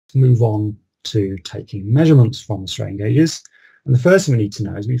move on to taking measurements from the strain gauges. And the first thing we need to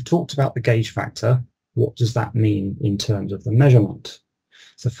know is we've talked about the gauge factor. What does that mean in terms of the measurement?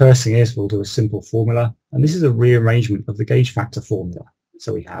 So the first thing is we'll do a simple formula, and this is a rearrangement of the gauge factor formula.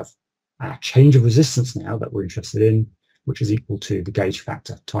 So we have our change of resistance now that we're interested in, which is equal to the gauge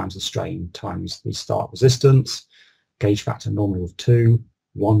factor times the strain times the start resistance. Gauge factor normally of 2,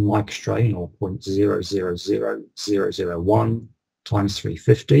 1 microstrain or 0.000001 times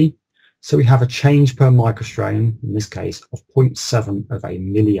 350. So we have a change per microstrain, in this case, of 0.7 of a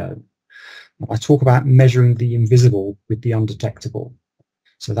milliohm. I talk about measuring the invisible with the undetectable.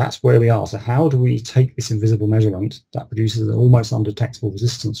 So that's where we are. So how do we take this invisible measurement that produces an almost undetectable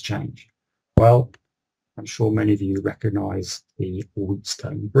resistance change? Well, I'm sure many of you recognize the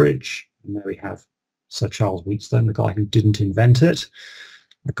Wheatstone bridge. And there we have Sir Charles Wheatstone, the guy who didn't invent it.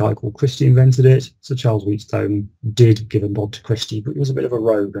 A guy called Christie invented it. Sir Charles Wheatstone did give a nod to Christie, but he was a bit of a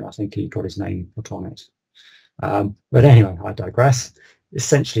rogue, and I think he got his name put on it. But anyway, I digress.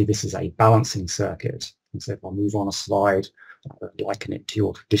 Essentially, this is a balancing circuit. And so if I move on a slide, I would liken it to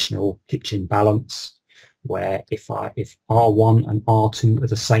your traditional kitchen balance, where if R1 and R2 are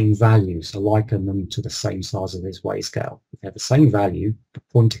the same value, so liken them to the same size of this weigh scale. If they have the same value, the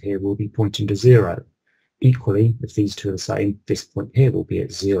pointer here will be pointing to 0. Equally, if these two are the same, this point here will be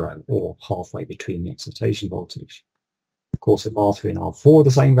at 0, or halfway between the excitation voltage. Of course, if R3 and R4 are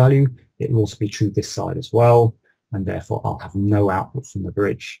the same value, it will also be true this side as well, and therefore I'll have no output from the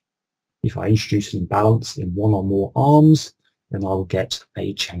bridge. If I introduce an imbalance in one or more arms, then I will get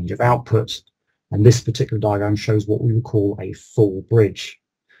a change of output. And this particular diagram shows what we would call a full bridge.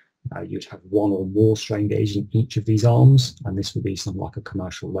 You'd have one or more strain gauges in each of these arms, and this would be something like a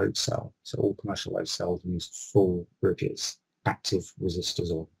commercial load cell. So all commercial load cells use full bridges, active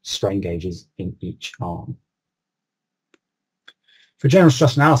resistors or strain gauges in each arm. For general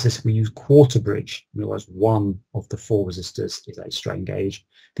stress analysis, we use quarter bridge. In other words, one of the 4 resistors is a strain gauge.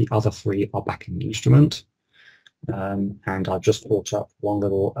 The other 3 are backing the instrument. And I've just brought up one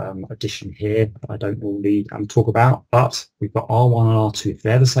little addition here that I don't normally talk about, but we've got R1 and R2. If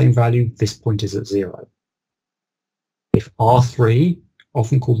they're the same value, this point is at 0. If R3,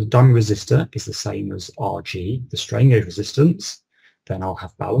 often called the dummy resistor, is the same as RG, the strain gauge resistance, then I'll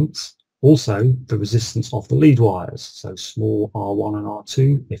have balance. Also, the resistance of the lead wires, so small R1 and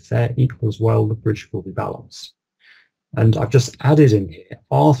R2, if they're equal as well, the bridge will be balanced. And I've just added in here,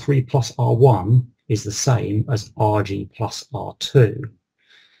 R3 plus R1 is the same as RG plus R2.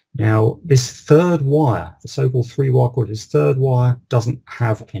 Now, this third wire, the so-called 3-wire cord, this third wire doesn't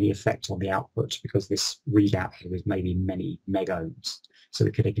have any effect on the output because this readout here is maybe many megohms, so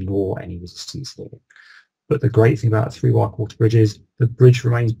we could ignore any resistance here. But the great thing about a 3-wire quarter bridge is the bridge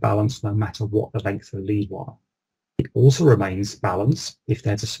remains balanced no matter what the length of the lead wire. It also remains balanced if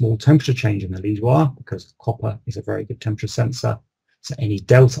there's a small temperature change in the lead wire, because copper is a very good temperature sensor. So any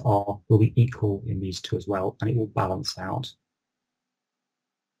delta R will be equal in these two as well, and it will balance out.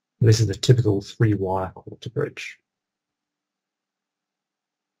 This is the typical 3-wire quarter bridge.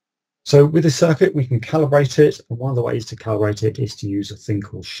 So with this circuit, we can calibrate it, and one of the ways to calibrate it is to use a thing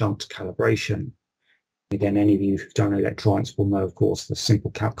called shunt calibration. Again, any of you who've done electronics will know, of course, the simple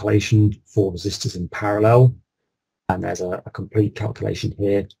calculation for resistors in parallel. And there's a complete calculation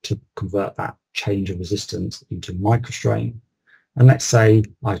here to convert that change of resistance into microstrain. And let's say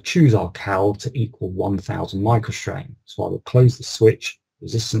I choose our cal to equal 1000 microstrain. So I will close the switch,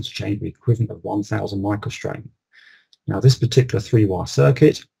 resistance change will be equivalent of 1000 microstrain. Now this particular 3-wire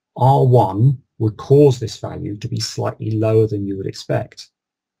circuit, R1 would cause this value to be slightly lower than you would expect.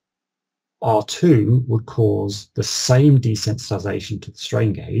 R2 would cause the same desensitization to the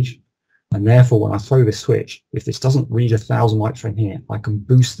strain gauge, and therefore when I throw this switch, if this doesn't read 1000 microstrain here, I can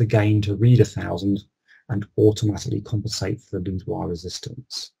boost the gain to read 1000 and automatically compensate for the lead wire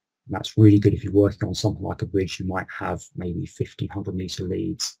resistance. And that's really good if you're working on something like a bridge. You might have maybe 50, 100 meter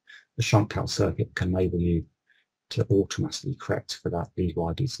leads. The shunt cal circuit can enable you to automatically correct for that lead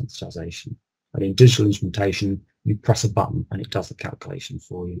wire desensitization. And in digital instrumentation, you press a button and it does the calculation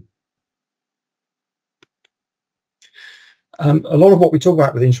for you. A lot of what we talk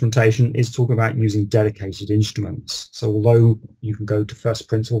about with instrumentation is talking about using dedicated instruments. So although you can go to first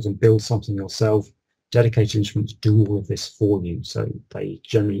principles and build something yourself, dedicated instruments do all of this for you. So they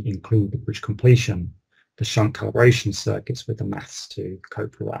generally include the bridge completion, the shunt calibration circuits with the maths to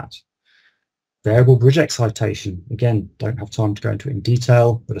cope with that. Variable bridge excitation, again, don't have time to go into it in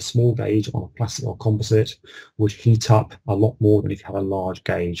detail, but a small gauge on a plastic or composite would heat up a lot more than if you had a large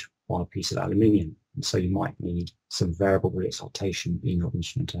gauge on a piece of aluminium. And so you might need some variable bridge excitation in your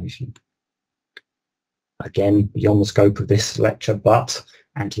instrumentation. Again, beyond the scope of this lecture, but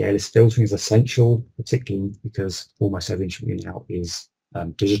anti-alias filtering is essential, particularly because almost every instrument now is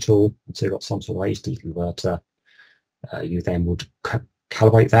digital, and so you've got some sort of HD converter. You then would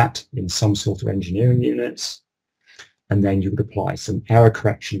calibrate that in some sort of engineering units, and then you would apply some error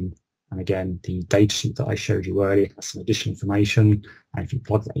correction. And again, the data sheet that I showed you earlier has some additional information, and if you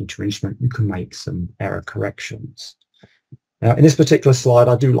plug that into your instrument, you can make some error corrections. Now, in this particular slide,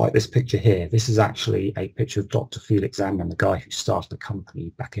 I do like this picture here. This is actually a picture of Dr. Felix Zandman, the guy who started the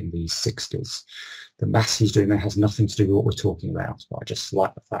company back in the 60s. The maths he's doing there has nothing to do with what we're talking about, but I just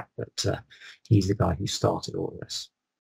like the fact that he's the guy who started all of this.